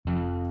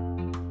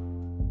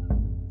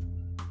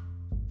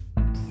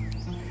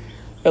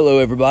Hello,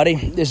 everybody.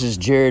 This is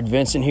Jared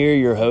Vincent here,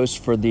 your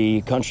host for the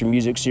Country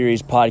Music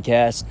Series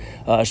podcast.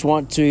 I just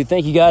want to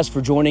thank you guys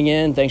for joining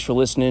in. Thanks for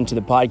listening to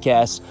the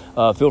podcast.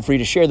 Feel free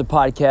to share the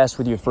podcast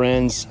with your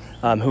friends,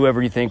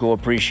 whoever you think will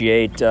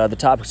appreciate the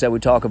topics that we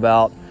talk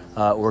about,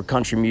 or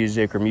country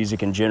music or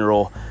music in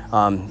general.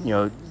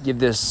 Give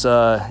this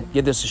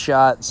a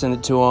shot. Send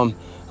it to them.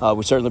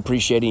 We certainly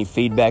appreciate any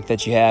feedback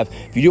that you have.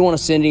 If you do want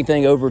to send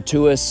anything over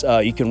to us,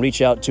 you can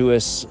reach out to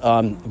us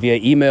via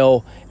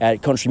email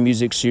at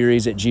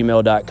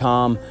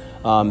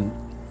countrymusicseries@gmail.com.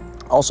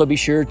 Also, be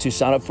sure to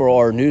sign up for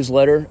our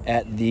newsletter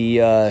at the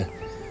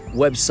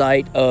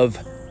website of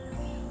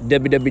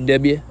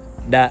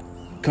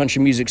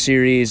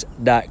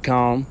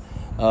www.countrymusicseries.com.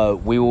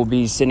 We will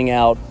be sending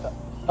out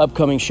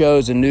upcoming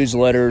shows and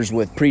newsletters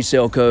with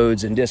pre-sale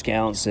codes and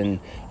discounts and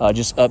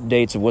just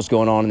updates of what's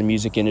going on in the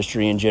music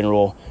industry in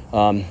general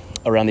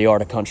around the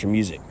art of country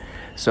music.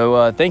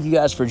 So thank you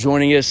guys for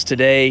joining us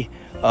today.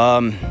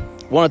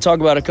 Want to talk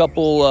about a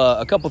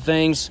couple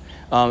things.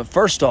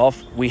 First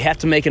off, we have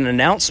to make an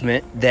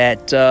announcement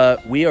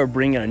that we are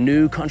bringing a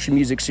new Country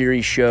Music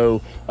Series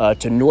show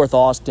to North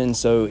Austin.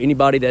 So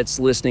anybody that's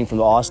listening from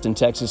the Austin,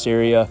 Texas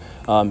area,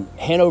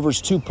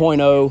 Hanover's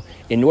 2.0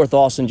 in North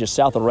Austin, just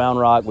south of Round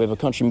Rock, we have a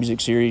Country Music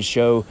Series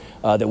show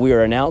that we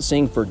are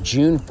announcing for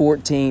June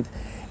 14th.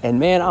 And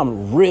man,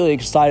 I'm really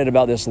excited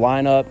about this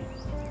lineup.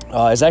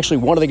 It's actually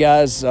one of the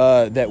guys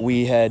that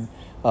we had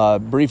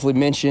briefly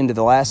mentioned in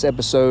the last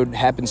episode,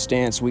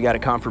 happenstance, we got a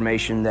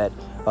confirmation that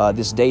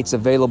this date's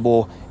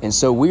available. And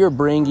so we are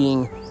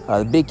bringing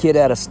the big kid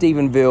out of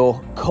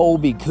Stephenville,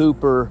 Colby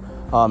Cooper,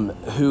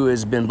 who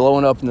has been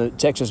blowing up in the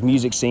Texas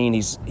music scene.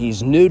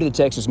 He's new to the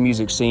Texas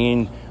music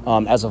scene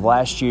as of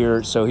last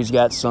year. So he's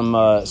got some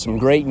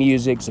great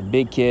music. He's a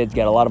big kid,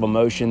 got a lot of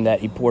emotion that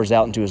he pours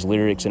out into his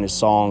lyrics and his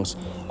songs.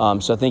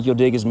 So I think you'll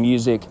dig his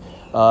music.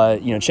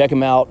 Check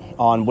him out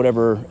on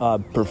whatever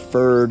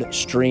preferred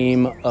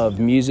stream of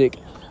music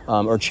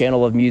or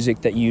channel of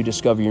music that you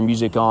discover your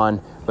music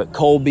on. But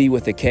Colby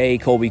with a K,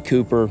 Colby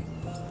Cooper,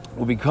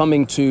 will be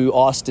coming to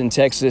Austin,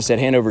 Texas at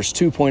Hanover's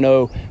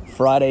 2.0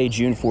 Friday,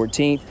 June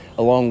 14th,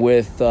 along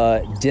with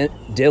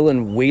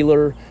Dylan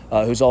Wheeler,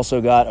 who's also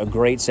got a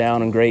great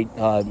sound and great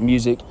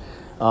music.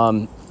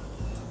 And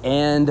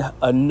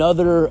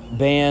another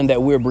band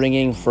that we're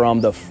bringing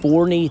from the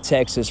Forney,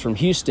 Texas, from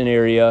Houston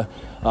area,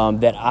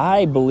 that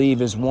I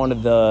believe is one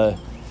of the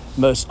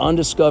most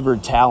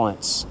undiscovered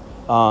talents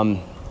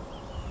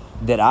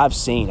that I've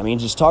seen. I mean,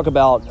 just talk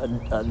about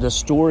the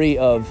story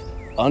of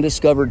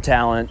undiscovered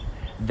talent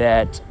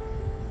that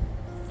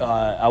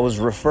I was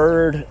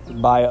referred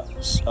by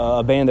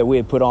a band that we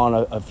had put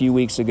on a few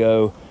weeks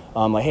ago.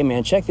 Like, hey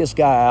man, check this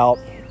guy out.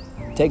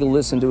 Take a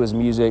listen to his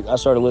music. I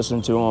started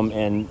listening to him,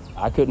 and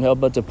I couldn't help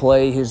but to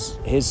play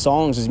his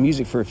songs, his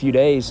music for a few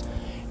days.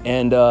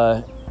 And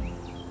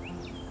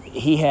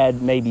he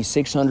had maybe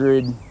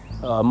 600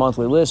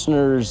 monthly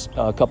listeners,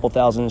 a couple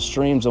thousand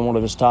streams on one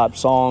of his top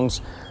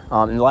songs.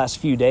 In the last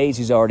few days,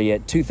 he's already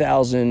at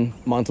 2,000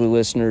 monthly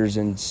listeners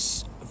and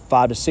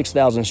 5,000 to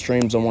 6,000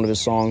 streams on one of his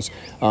songs.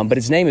 But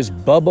his name is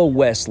Bubba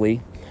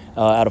Wesley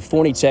out of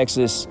Forney,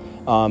 Texas.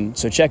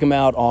 So check him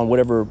out on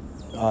whatever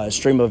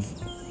stream of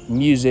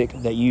music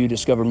that you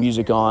discover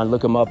music on.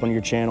 Look him up on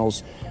your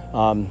channels.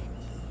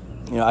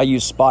 I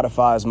use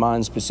Spotify as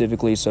mine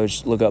specifically, so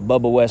just look up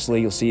Bubba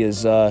Wesley. You'll see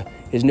his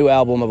new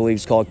album, I believe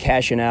it's called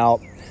Cashing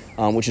Out,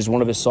 which is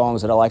one of his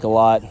songs that I like a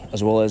lot,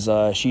 as well as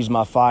She's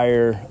My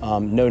Fire,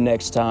 No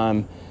Next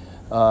Time.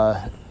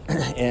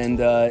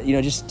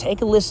 Just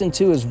take a listen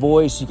to his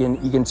voice. You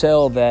can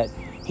tell that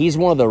he's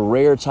one of the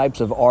rare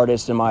types of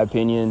artists, in my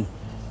opinion,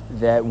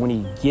 that when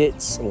he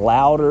gets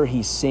louder,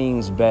 he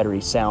sings better,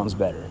 he sounds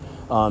better.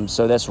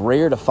 So that's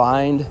rare to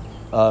find,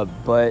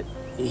 but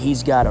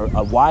he's got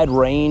a wide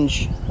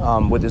range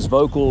with his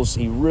vocals.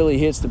 He really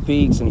hits the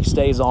peaks and he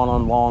stays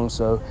on long.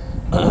 So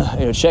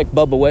check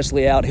Bubba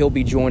Wesley out. He'll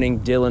be joining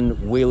Dylan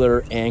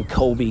Wheeler and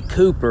Colby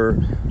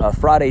Cooper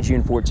Friday,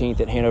 June 14th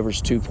at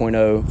Hanover's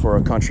 2.0 for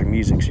a Country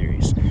Music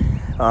Series.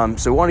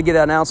 So we want to get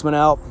that announcement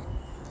out.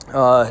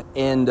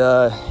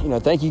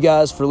 Thank you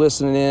guys for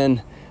listening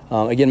in.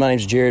 Again, my name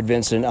is Jared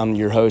Vincent. I'm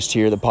your host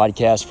here, the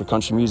podcast for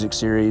Country Music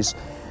Series.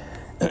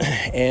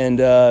 And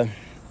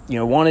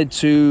wanted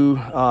to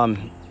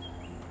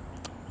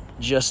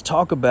just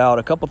talk about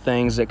a couple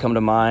things that come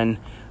to mind.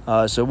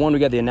 So one, we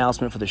got the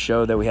announcement for the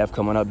show that we have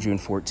coming up June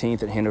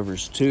 14th at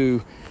Hanover's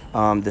 2.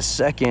 The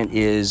second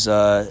is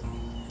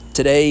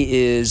today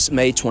is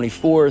May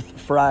 24th,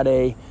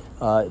 Friday,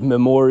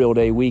 Memorial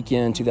Day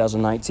weekend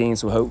 2019.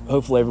 So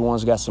hopefully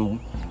everyone's got some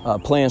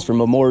plans for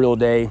Memorial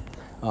Day.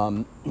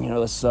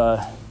 Let's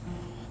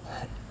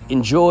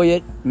enjoy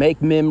it,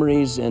 make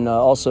memories, and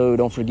also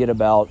don't forget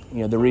about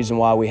the reason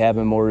why we have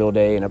Memorial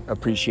Day, and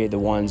appreciate the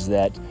ones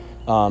that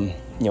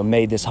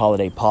made this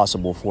holiday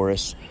possible for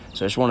us.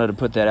 So I just wanted to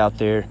put that out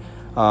there.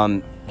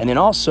 And then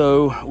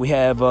also we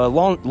have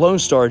Lone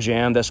Star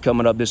Jam that's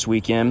coming up this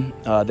weekend.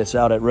 That's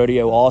out at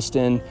Rodeo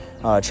Austin,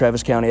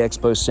 Travis County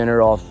Expo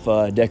Center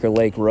off Decker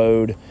Lake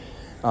Road.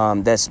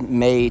 That's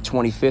May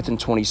 25th and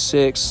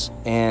 26th,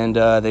 and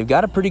they've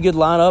got a pretty good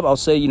lineup. I'll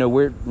say,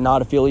 we're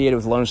not affiliated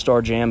with Lone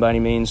Star Jam by any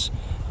means,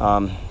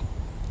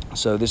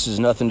 so this is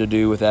nothing to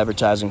do with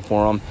advertising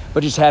for them,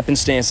 but just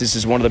happenstance, this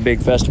is one of the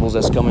big festivals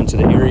that's coming to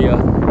the area.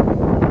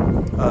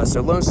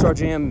 So Lone Star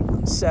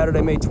Jam,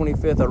 Saturday, May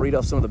 25th. I'll read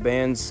off some of the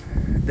bands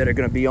that are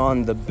going to be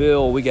on the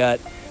bill. We got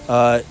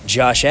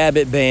Josh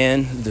Abbott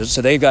Band.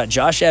 So they've got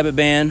Josh Abbott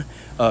Band,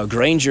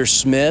 Granger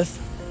Smith.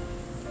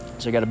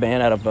 So they got a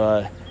band out of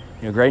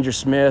Granger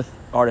Smith,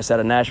 artist out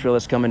of Nashville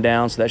that's coming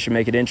down, so that should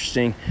make it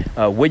interesting.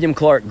 William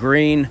Clark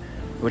Green,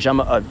 which I'm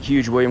a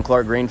huge William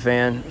Clark Green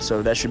fan,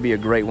 so that should be a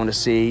great one to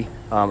see.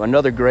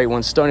 Another great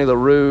one, Stoney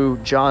LaRue,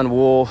 John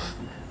Wolfe,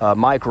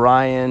 Mike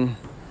Ryan,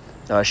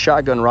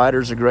 Shotgun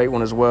Rider's a great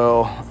one as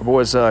well. Our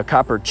boys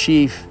Copper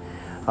Chief,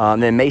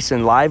 then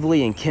Mason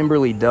Lively and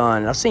Kimberly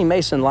Dunn. I've seen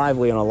Mason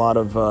Lively on a lot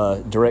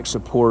of direct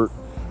support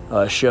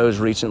shows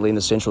recently in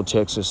the Central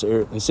Texas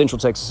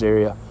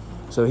area.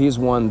 So he's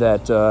one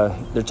that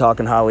they're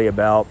talking highly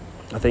about.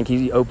 I think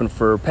he opened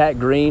for Pat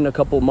Green a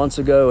couple months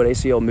ago at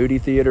ACL Moody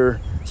Theater.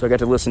 So I got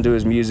to listen to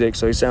his music.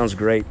 So he sounds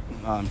great.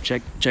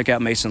 Check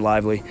out Mason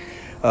Lively.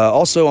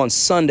 Also on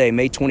Sunday,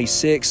 May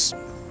 26th,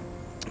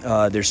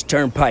 there's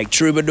Turnpike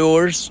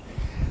Troubadours.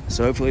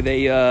 So hopefully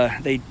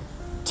they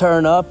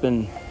turn up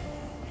and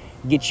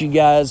get you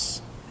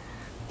guys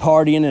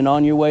partying and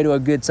on your way to a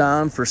good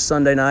time for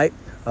Sunday night.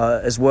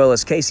 As well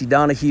as Casey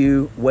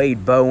Donahue,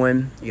 Wade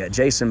Bowen. You got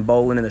Jason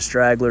Bolin and the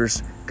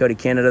Stragglers, Cody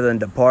Canada and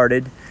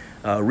Departed.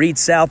 Reed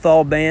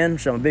Southall Band,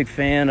 which I'm a big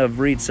fan of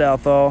Reed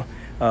Southall.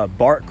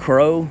 Bart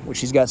Crow, which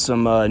he's got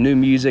some new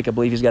music. I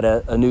believe he's got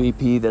a new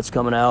EP that's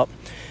coming out.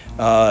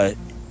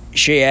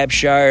 Shay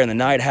Abshire and the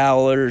Night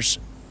Howlers,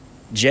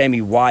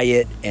 Jamie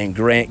Wyatt and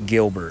Grant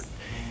Gilbert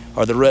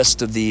are the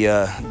rest of the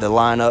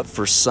lineup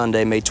for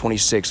Sunday, May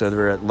 26th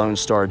over at Lone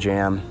Star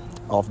Jam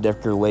off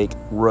Decker Lake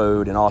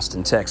Road in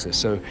Austin, Texas.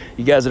 So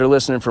you guys that are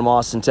listening from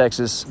Austin,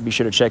 Texas, be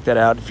sure to check that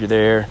out if you're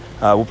there.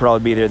 We'll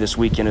probably be there this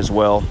weekend as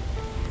well.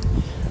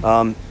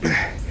 So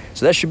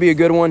that should be a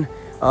good one.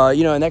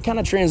 And that kind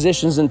of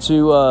transitions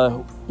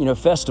into,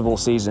 festival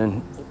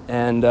season.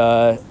 And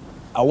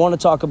I want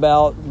to talk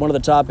about, one of the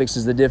topics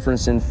is the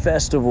difference in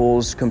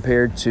festivals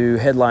compared to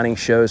headlining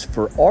shows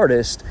for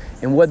artists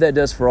and what that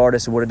does for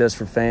artists and what it does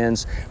for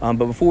fans.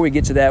 But before we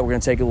get to that, we're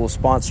going to take a little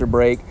sponsor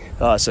break.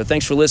 So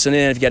thanks for listening.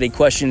 If you got any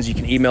questions, you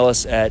can email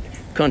us at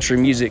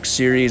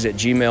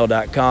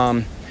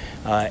countrymusicseries@gmail.com.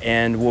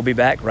 And we'll be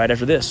back right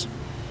after this.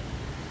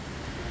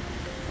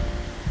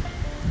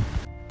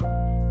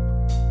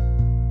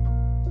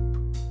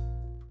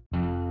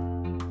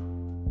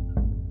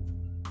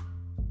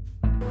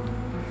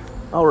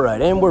 All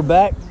right, and we're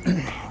back.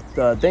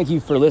 Thank you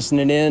for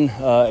listening in.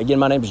 Again,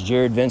 my name is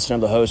Jared Vincent. I'm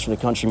the host for the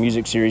Country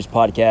Music Series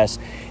podcast,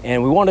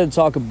 and we wanted to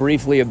talk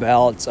briefly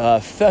about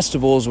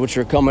festivals which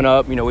are coming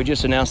up. We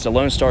just announced a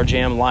Lone Star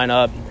Jam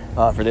lineup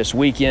for this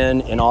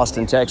weekend in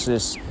Austin,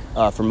 Texas,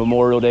 for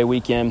Memorial Day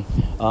weekend.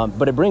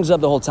 But it brings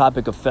up the whole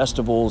topic of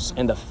festivals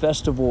and the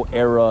festival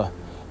era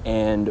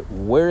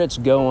and where it's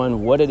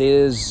going, what it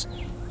is,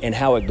 and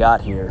how it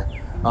got here.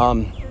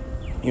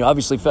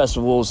 Obviously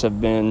festivals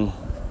have been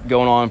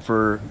going on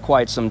for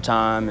quite some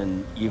time,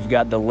 and you've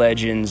got the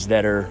legends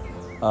that are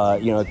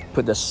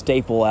put the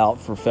staple out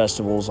for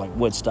festivals like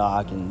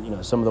Woodstock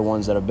and some of the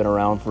ones that have been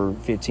around for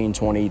 15,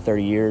 20,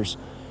 30 years.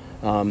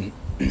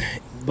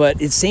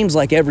 But it seems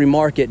like every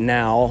market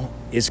now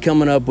is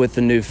coming up with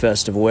a new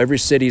festival. Every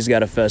city's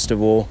got a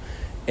festival,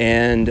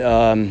 and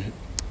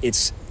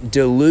it's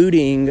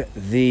diluting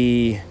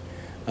the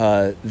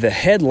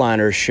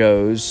headliner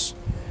shows.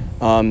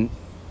 And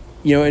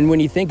when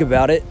you think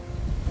about it,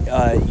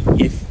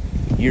 if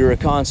you're a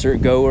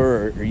concert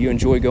goer or you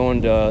enjoy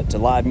going to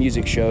live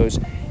music shows,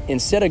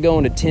 instead of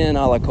going to 10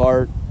 a la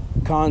carte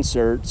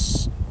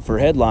concerts for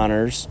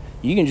headliners,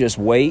 you can just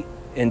wait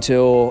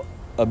until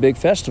a big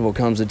festival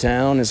comes to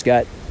town. It's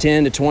got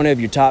 10 to 20 of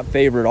your top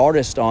favorite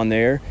artists on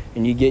there,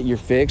 and you get your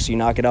fix. You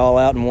knock it all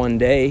out in one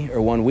day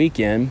or one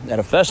weekend at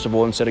a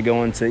festival instead of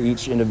going to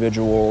each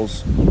individual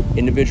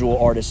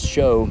artist's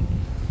show,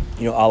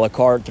 a la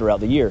carte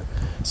throughout the year.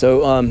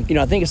 So,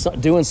 I think it's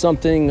doing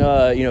something,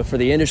 for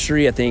the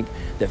industry. I think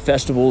that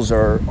festivals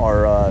are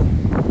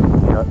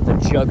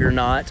the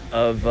juggernaut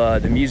of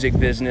the music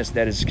business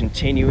that is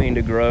continuing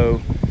to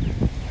grow.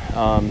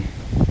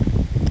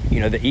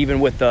 Even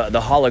with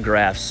the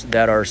holographs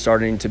that are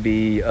starting to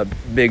be a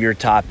bigger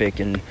topic,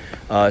 and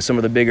some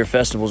of the bigger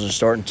festivals are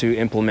starting to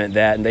implement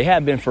that, and they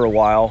have been for a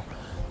while.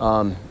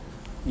 I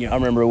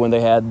remember when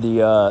they had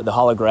the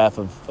holograph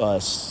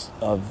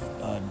of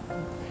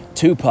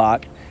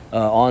Tupac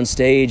on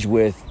stage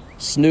with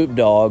Snoop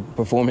Dogg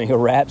performing a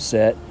rap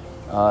set.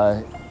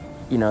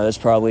 That's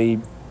probably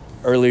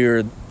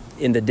earlier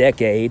in the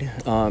decade,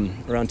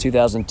 around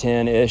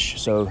 2010-ish.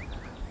 So,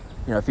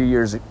 a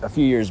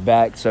few years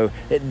back. So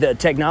the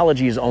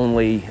technology has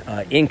only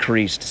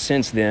increased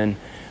since then.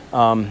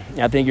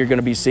 I think you're going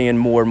to be seeing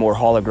more and more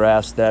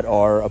holographs that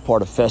are a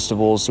part of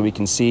festivals, so we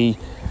can see,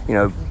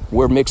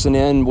 we're mixing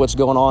in what's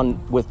going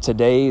on with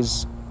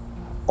today's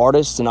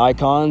artists and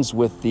icons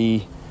with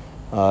the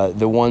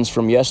ones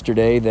from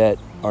yesterday that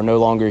are no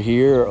longer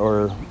here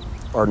or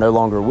are no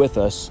longer with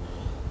us,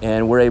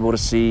 and we're able to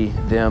see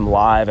them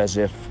live as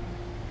if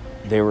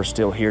they were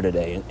still here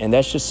today. And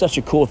that's just such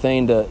a cool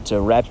thing to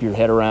wrap your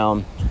head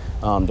around.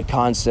 The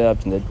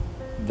concept and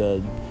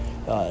the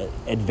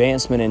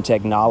advancement in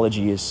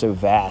technology is so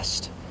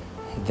vast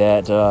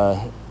that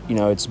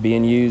it's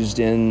being used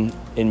in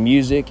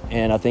music,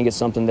 and I think it's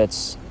something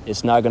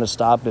it's not going to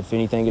stop. If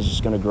anything, it's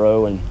just going to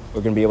grow, and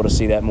we're going to be able to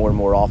see that more and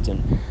more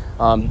often.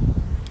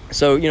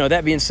 So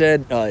that being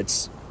said,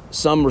 it's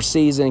summer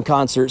season,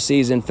 concert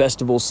season,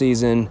 festival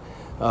season,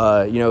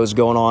 is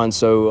going on.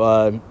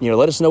 So,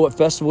 let us know what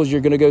festivals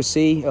you're going to go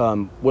see.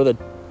 What are the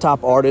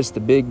top artists,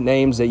 the big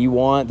names that you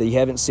want, that you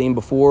haven't seen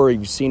before, or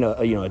you've seen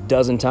a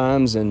dozen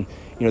times, and,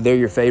 they're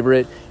your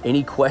favorite.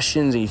 Any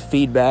questions, any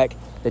feedback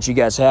that you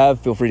guys have,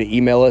 feel free to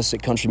email us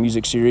at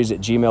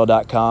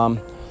countrymusicseries@gmail.com.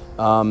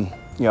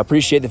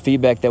 Appreciate the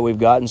feedback that we've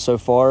gotten so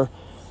far.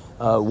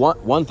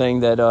 One thing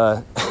that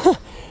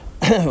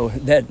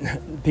that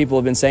people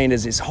have been saying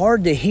is it's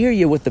hard to hear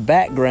you with the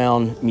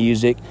background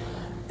music,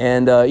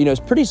 and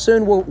pretty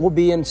soon we'll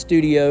be in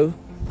studio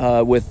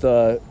with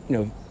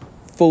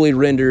fully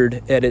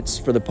rendered edits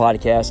for the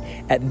podcast.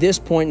 At this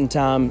point in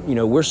time,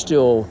 we're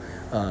still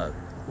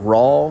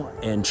raw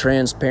and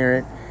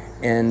transparent,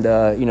 and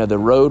the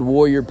Road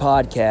Warrior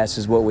podcast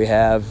is what we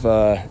have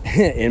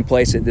in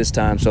place at this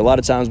time. So a lot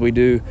of times we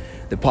do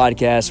the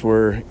podcast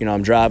where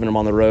I'm driving them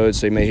on the road,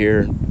 so you may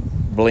hear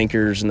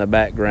blinkers in the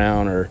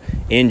background or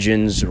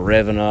engines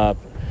revving up,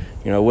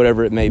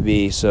 whatever it may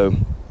be. So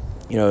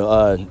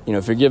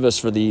forgive us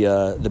for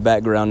the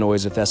background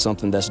noise if that's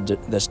something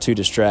that's too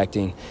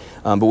distracting.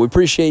 But we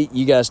appreciate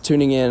you guys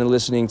tuning in and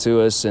listening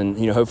to us, and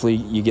hopefully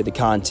you get the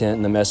content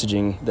and the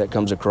messaging that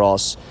comes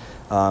across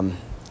from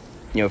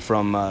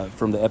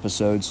the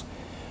episodes.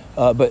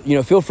 But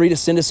feel free to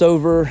send us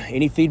over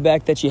any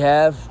feedback that you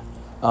have.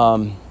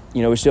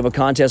 We still have a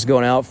contest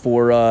going out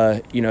for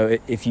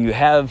if you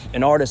have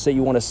an artist that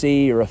you want to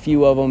see, or a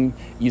few of them,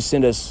 you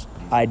send us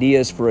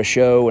ideas for a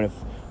show, and if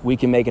we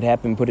can make it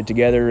happen, put it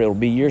together, it'll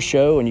be your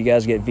show, and you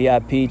guys get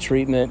VIP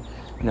treatment.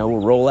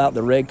 We'll roll out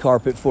the red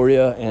carpet for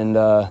you, and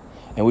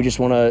we just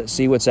want to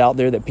see what's out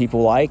there that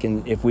people like,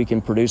 and if we can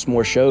produce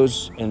more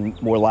shows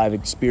and more live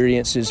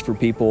experiences for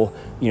people,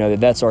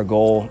 that's our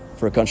goal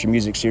for a country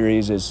music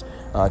series, is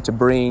to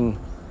bring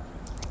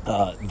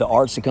the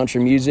arts of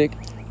country music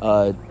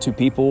to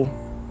people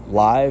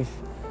live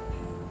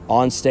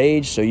on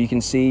stage, so you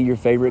can see your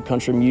favorite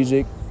country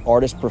music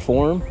artists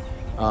perform,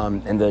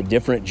 and the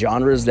different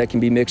genres that can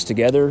be mixed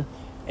together,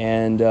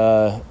 and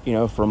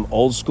from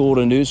old school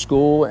to new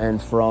school,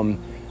 and from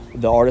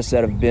the artists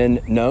that have been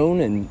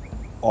known and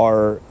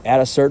are at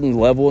a certain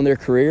level in their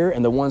career,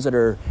 and the ones that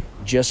are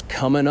just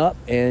coming up,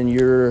 and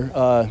you're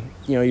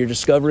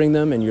discovering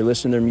them and you're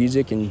listening to their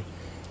music, and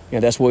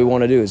that's what we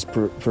want to do, is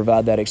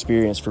provide that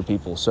experience for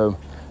people. So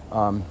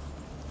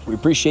we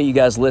appreciate you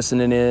guys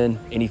listening in.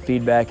 Any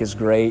feedback is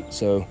great,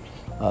 so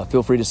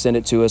feel free to send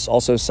it to us.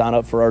 Also, sign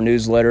up for our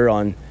newsletter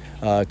on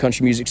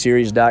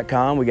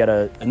countrymusicseries.com. We got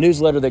a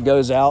newsletter that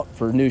goes out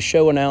for new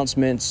show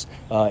announcements,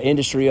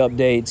 industry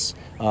updates,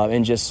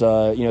 and just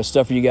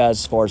stuff for you guys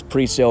as far as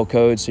pre-sale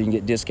codes, so you can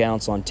get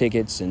discounts on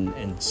tickets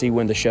and see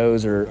when the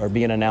shows are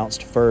being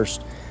announced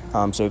first.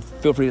 So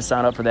feel free to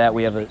sign up for that.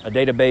 We have a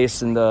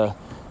database in the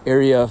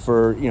area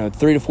for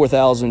 3,000 to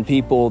 4,000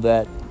 people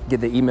that get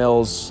the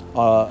emails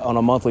on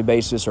a monthly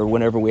basis, or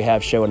whenever we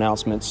have show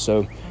announcements.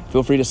 So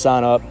feel free to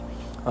sign up,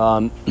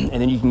 and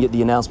then you can get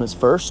the announcements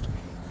first.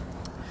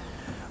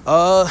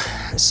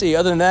 Let's see,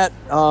 other than that,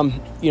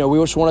 we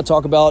just want to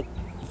talk about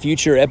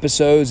future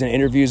episodes and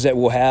interviews that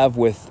we'll have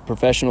with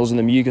professionals in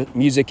the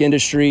music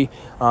industry.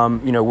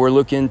 We're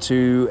looking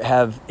to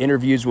have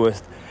interviews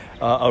with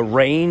a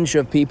range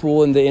of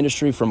people in the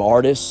industry, from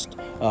artists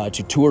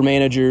to tour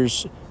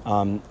managers,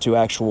 to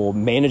actual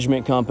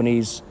management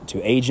companies,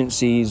 to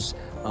agencies,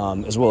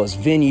 as well as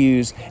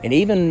venues, and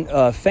even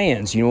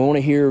fans. We want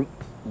to hear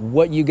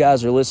what you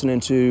guys are listening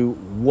to,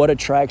 what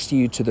attracts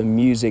you to the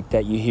music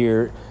that you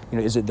hear.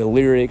 Is it the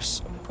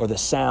lyrics, or the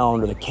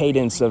sound, or the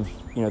cadence of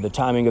the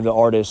timing of the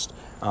artist?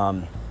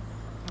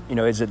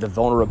 Is it the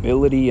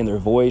vulnerability in their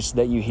voice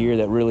that you hear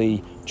that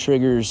really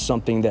triggers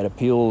something that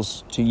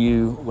appeals to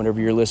you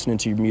whenever you're listening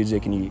to your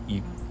music, and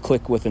you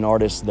click with an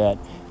artist that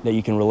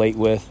you can relate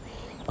with?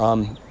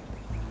 So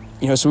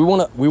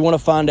we want to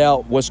find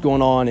out what's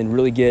going on and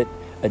really get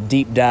a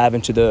deep dive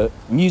into the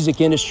music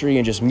industry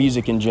and just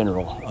music in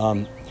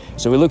general.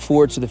 So we look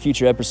forward to the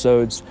future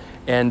episodes,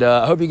 and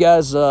I hope you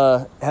guys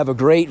have a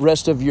great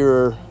rest of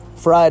your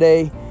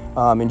Friday.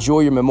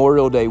 Enjoy your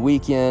Memorial Day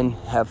weekend.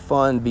 Have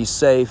fun, be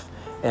safe,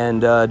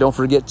 and don't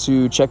forget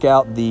to check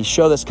out the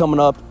show that's coming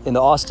up in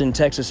the Austin,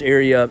 Texas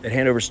area at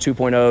Hanover's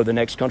 2.0, the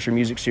next Country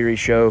Music Series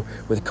show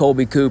with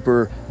Colby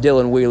Cooper,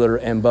 Dylan Wheeler,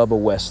 and Bubba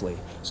Wesley.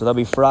 So that'll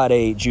be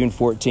Friday, June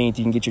 14th.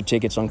 You can get your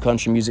tickets on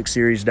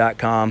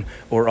countrymusicseries.com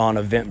or on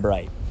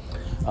Eventbrite.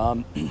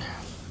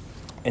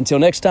 Until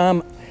next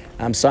time,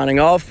 I'm signing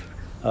off.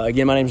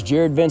 Again, my name is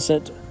Jared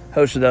Vincent.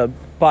 host of the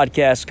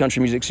podcast,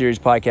 Country Music Series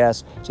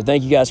podcast. So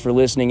thank you guys for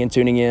listening and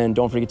tuning in.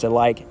 Don't forget to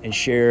like and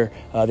share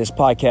this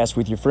podcast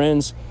with your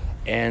friends.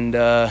 And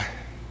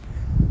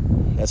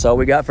that's all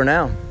we got for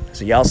now.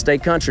 So y'all stay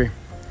country.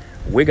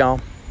 We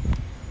gone.